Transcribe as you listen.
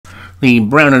The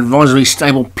Brown Advisory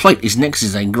Stable Plate is next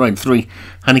as a Grade 3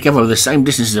 handicap over the same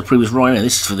distance as the previous rider.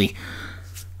 This is for the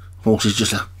horses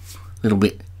just a little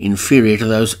bit inferior to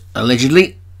those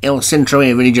allegedly. El Centro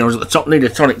Air, Vinnie Jones at the top. Leader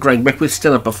Tonic, Greg Beckwith.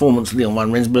 Stellar Performance, Leon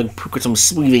Van Rensburg. Pricketum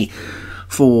Sweevy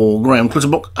for Graham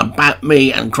Clutterbuck. About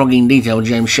Me and Crogging Detail,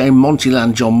 James Shea.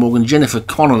 Montyland, John Morgan. Jennifer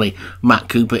Connolly, Matt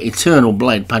Cooper. Eternal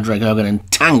Blade, Padraig Hogan.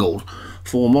 And Tangled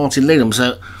for Martin Leadham.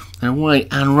 So away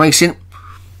and racing.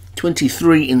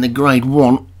 23 in the Grade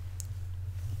 1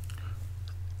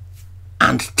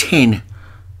 and 10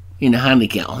 in the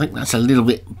handicap. I think that's a little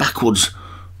bit backwards.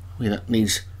 That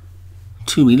needs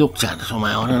to be looked at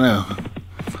somehow, I don't know.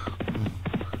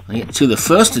 I get to the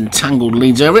first and Tangled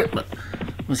leads over it, but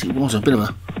it was a bit of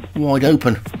a wide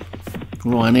open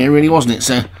Ryanair, really, wasn't it?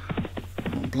 So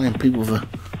I'm blaming people for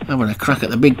having a crack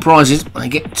at the big prizes. I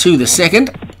get to the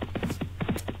second.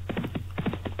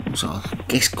 So I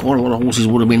guess quite a lot of horses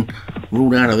would have been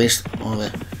ruled out of this, either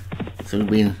through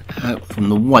being out from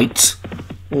the weights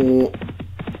or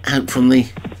out from the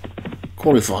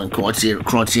qualifying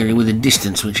criteria with the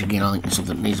distance, which again I think is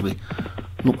something that needs to be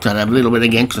looked at a little bit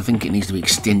again, because I think it needs to be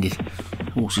extended.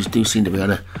 Horses do seem to be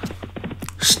able to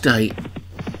stay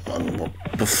and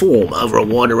perform over a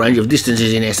wider range of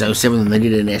distances in SO7 than they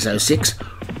did in SO6.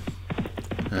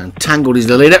 And Tangled is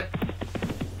the leader,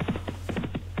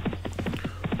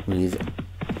 with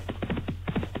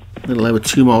a little over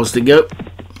 2 miles to go.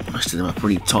 The rest of them are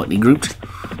pretty tightly grouped.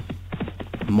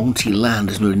 Montyland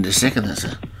has moved into second. That's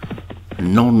a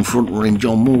non-front running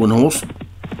John Morgan horse.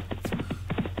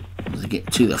 As they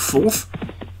get to the fourth.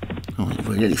 Oh, he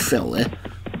very nearly fell there.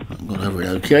 Got over it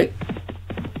okay.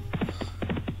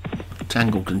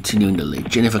 Tangled continuing to lead.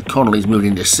 Jennifer Connolly's moved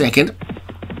into second.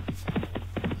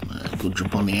 Good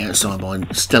jump on the outside by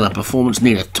Stellar Performance.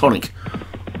 Nina Tonic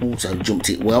also jumped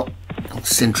it well.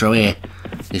 Centro Air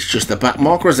is just the back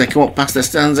marker as they come up past the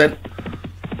stands then.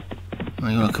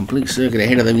 They've got a complete circuit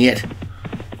ahead of them yet.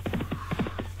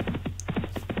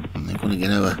 And they've got to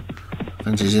get over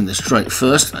fences in the straight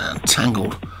first. And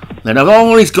Tangled.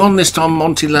 Oh, he's gone this time,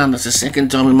 Montyland. That's the second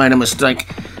time he made a mistake.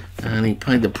 And he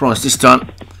paid the price this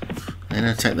time. They're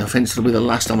going to take the fence. It'll be the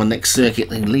last on the next circuit.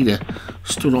 The leader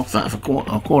stood off that for quite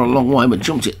a long way, but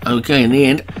jumped it okay in the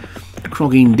end.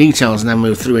 Crogging Details now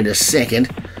move through into second.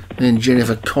 Then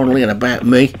Jennifer Connolly and About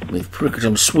Me with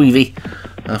Pricketum Sweevy.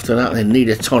 After that, then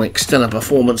Nina Tonic, Stellar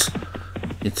Performance,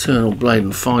 Eternal Blade,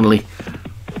 and finally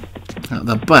at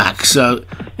the back. So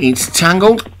it's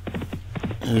Tangled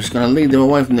who's going to lead them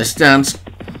away from the stands,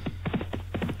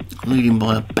 leading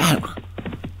by about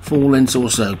 4 lengths or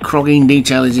so. Crogging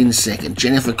Detail is in second.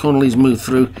 Jennifer Connolly's moved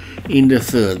through into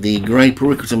third. The grey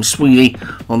Pricketum Sweevy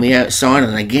on the outside,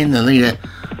 and again the leader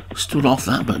stood off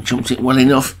that but jumped it well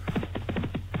enough.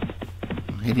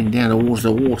 Heading down towards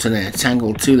the water now.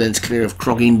 Tangled 2 lengths clear of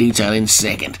Crogging Detail in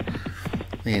second.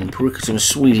 Then Pricketum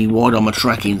Sweevy wide on the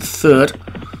track in third,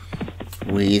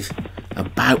 with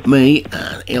About Me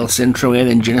and El Centro Air.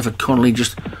 Then Jennifer Connolly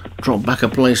just dropped back a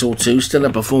place or two.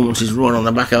 Stellar Performance is right on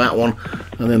the back of that one.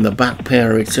 And then the back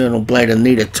pair are Eternal Blade and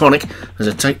Nina Tonic as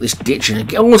I take this ditch. And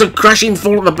again, there's a crashing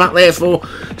fall at the back there for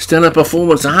Stellar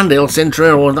Performance and El Centro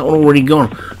Air. Or that one already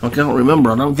gone? I can't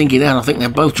remember. I don't think it had. I think they're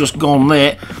both just gone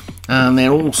there. And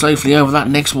they're all safely over that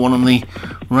next one. And the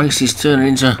race is turning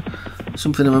into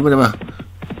something of a bit of a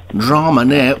drama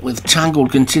now, with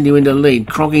Tangled continuing to lead.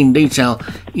 Crogging Detail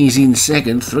is in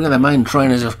second. 3 of the main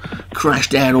trainers have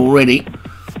crashed out already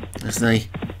as they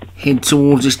head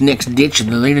towards this next ditch,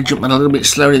 and the leader jumped out a little bit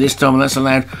slowly this time, and that's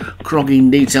allowed Crogging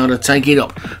Detail to take it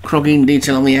up. Crogging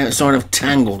Detail on the outside of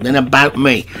Tangled, then About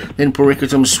Me, then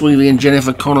Pricketum Sweevy and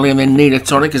Jennifer Connolly, and then Nina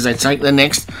Tonic as they take the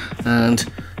next.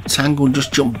 And Tangled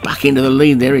just jumped back into the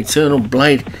lead there. Eternal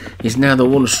Blade is now the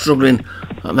one struggling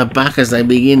at the back as they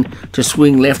begin to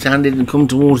swing left-handed and come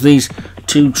towards these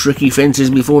 2 tricky fences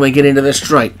before they get into the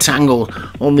straight. Tangled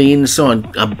on the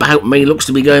inside. About Me looks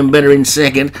to be going better in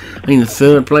second. In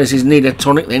third place is Nina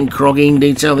Tonic, then Crogging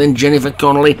Detail, then Jennifer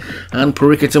Connolly and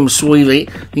Pricketum Sweevy.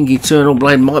 I think Eternal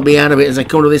Blade might be out of it as they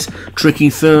come to this tricky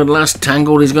third last.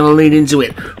 Tangled is going to lead into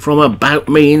it from About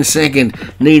Me in second.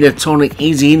 Nina Tonic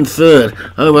is in third.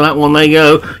 Over that one they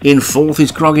go. In fourth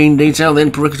is Crogging Detail,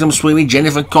 then Pricketum Sweevy,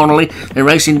 Jennifer Connolly. They're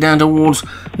racing down towards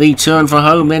the turn for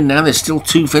home then. Now there's still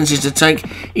 2 fences to take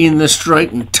Tonic in the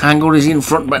straight, and Tangled is in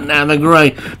front, but now the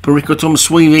grey. Pericotum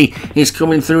Sweevy is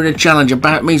coming through the challenge.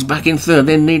 About Me's back in third,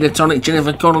 then Nita Tonic,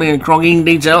 Jennifer Connolly and Crogging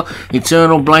Detail.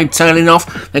 Eternal Blade tailing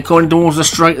off. They're coming towards the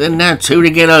straight, then now two to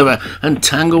get over, and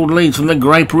Tangled leads from the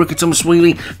grey. Pericotum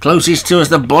Sweevy closest to us.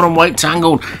 The bottom weight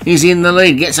Tangled is in the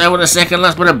lead, gets over the second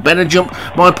last, but a better jump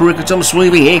by Pericotum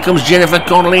Sweevy. Here comes Jennifer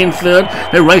Connolly in third.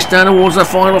 They race down towards the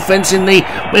final fence in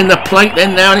the plate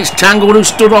then now, and it's Tangled who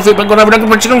stood off it but got over.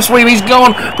 Pericotum Sweevy's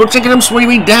gone. Pericotum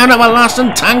Sweevy down at the last,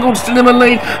 and Tangled still in the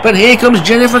lead, but here comes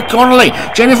Jennifer Connolly.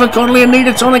 Jennifer Connolly and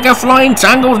Nita Tonic are flying.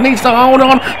 Tangled needs to hold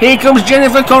on. Here comes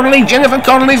Jennifer Connolly. Jennifer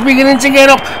Connolly's beginning to get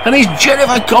up, and it's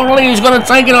Jennifer Connolly who's going to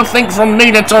take it, I think, from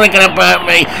Nita Tonic and About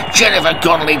Me. Jennifer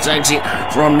Connolly takes it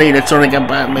from Nita Tonic and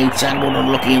About Me. Tangled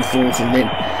unlucky in fourth, and then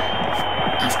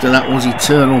after that was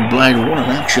Eternal Blade. What an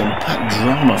action-packed,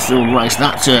 drama-filled race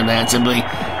that turned out to be.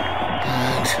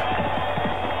 And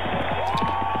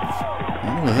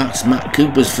I don't know if that's Matt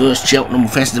Cooper's first Cheltenham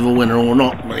Festival winner or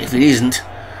not, but if it isn't,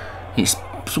 it's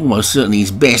almost certainly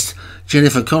his best.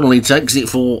 Jennifer Connolly takes it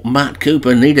for Matt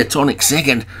Cooper. Nita Tonic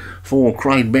second for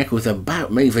Craig Beck, with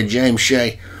About Me for James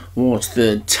Shea was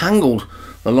third. Tangled,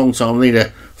 the long-time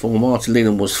leader for Martin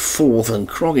Lennon, was fourth, and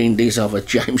Crogging Diesel for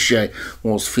James Shea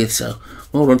was fifth. So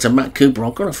well done to Matt Cooper.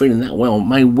 I've got a feeling that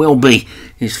may well be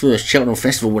his first Cheltenham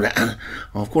Festival winner. And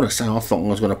I've got to say, I thought I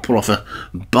was going to pull off a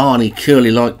Barney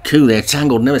Curly-like coup there.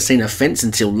 Tangled never seen a fence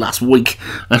until last week,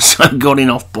 and so got in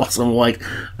off bottom weight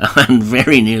and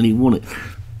very nearly won it.